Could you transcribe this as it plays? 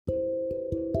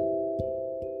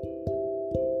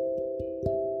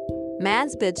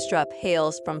Mads Bidstrup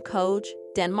hails from Køge,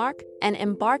 Denmark, and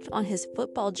embarked on his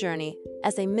football journey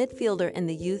as a midfielder in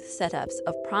the youth setups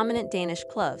of prominent Danish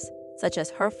clubs such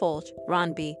as Herfølge,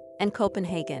 Rød-Hvide, and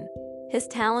Copenhagen. His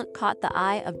talent caught the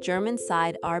eye of German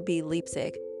side RB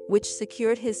Leipzig, which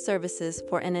secured his services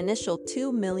for an initial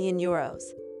 €2 million.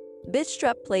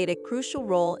 Bidstrup played a crucial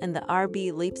role in the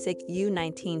RB Leipzig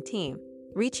U19 team,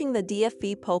 reaching the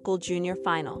DFB Pokal Junior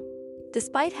final.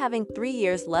 Despite having 3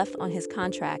 years left on his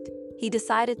contract, he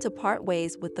decided to part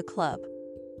ways with the club.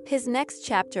 His next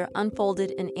chapter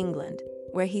unfolded in England,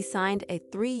 where he signed a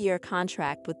 3-year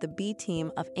contract with the B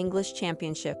team of English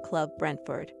Championship club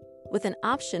Brentford, with an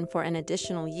option for an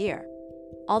additional year.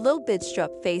 Although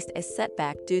Bidstrup faced a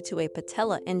setback due to a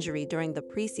patella injury during the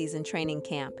preseason training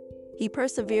camp, he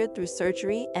persevered through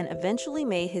surgery and eventually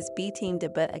made his B team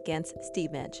debut against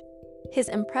Stevenage. His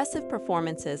impressive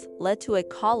performances led to a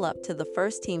call-up to the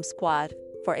first-team squad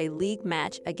for a league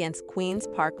match against Queen's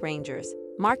Park Rangers,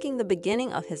 marking the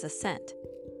beginning of his ascent.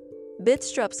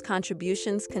 Bidstrup's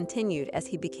contributions continued as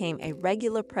he became a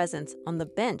regular presence on the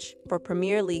bench for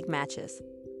Premier League matches.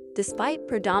 Despite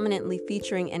predominantly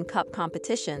featuring in cup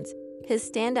competitions, his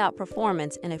standout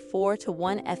performance in a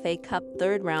 4-1 FA Cup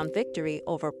third-round victory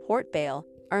over Port Vale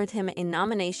earned him a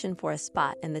nomination for a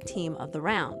spot in the team of the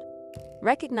round.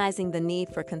 Recognizing the need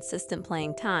for consistent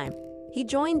playing time, he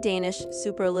joined Danish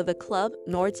Superliga club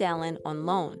Nordsjælland on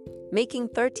loan, making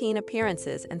 13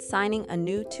 appearances and signing a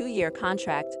new 2-year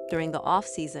contract during the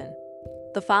off-season.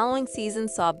 The following season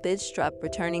saw Bidstrup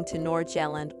returning to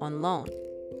Nordsjælland on loan,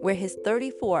 where his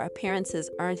 34 appearances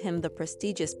earned him the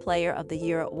prestigious Player of the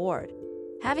Year award.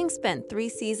 Having spent 3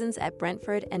 seasons at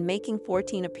Brentford and making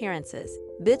 14 appearances,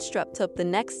 Bidstrup took the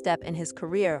next step in his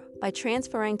career by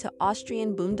transferring to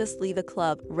Austrian Bundesliga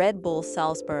club Red Bull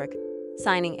Salzburg,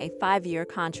 signing a 5-year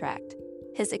contract.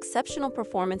 His exceptional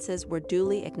performances were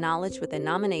duly acknowledged with a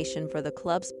nomination for the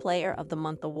club's Player of the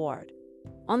Month award.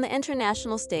 On the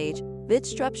international stage,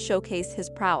 Bidstrup showcased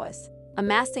his prowess,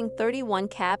 amassing 31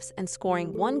 caps and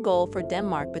scoring 1 goal for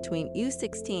Denmark between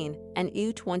U16 and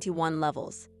U21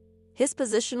 levels. His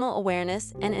positional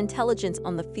awareness and intelligence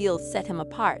on the field set him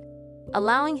apart,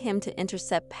 allowing him to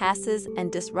intercept passes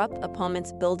and disrupt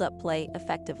opponents' build-up play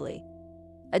effectively.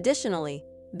 Additionally,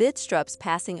 Bidstrup's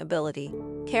passing ability,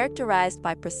 characterized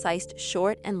by precise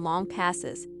short and long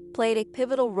passes, played a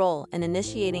pivotal role in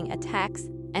initiating attacks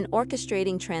and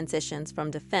orchestrating transitions from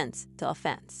defense to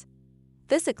offense.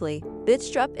 Physically,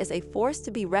 Bidstrup is a force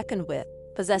to be reckoned with,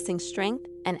 possessing strength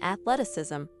and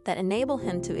athleticism that enable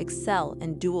him to excel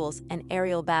in duels and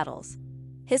aerial battles.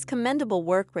 His commendable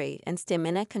work rate and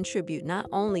stamina contribute not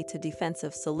only to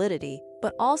defensive solidity,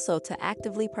 but also to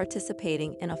actively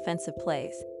participating in offensive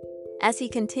plays. As he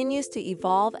continues to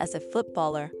evolve as a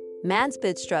footballer, Mads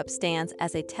Bidstrup stands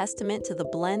as a testament to the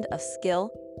blend of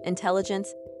skill,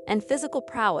 intelligence, and physical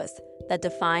prowess that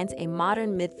defines a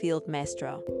modern midfield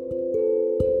maestro.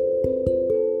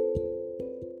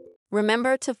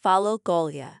 Remember to follow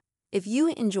Golia. If you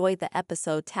enjoyed the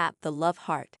episode, tap the love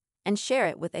heart and share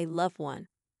it with a loved one.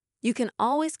 You can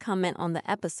always comment on the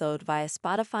episode via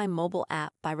Spotify mobile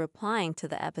app by replying to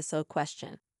the episode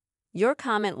question. Your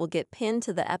comment will get pinned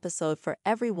to the episode for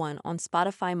everyone on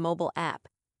Spotify mobile app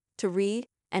to read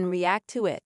and react to it.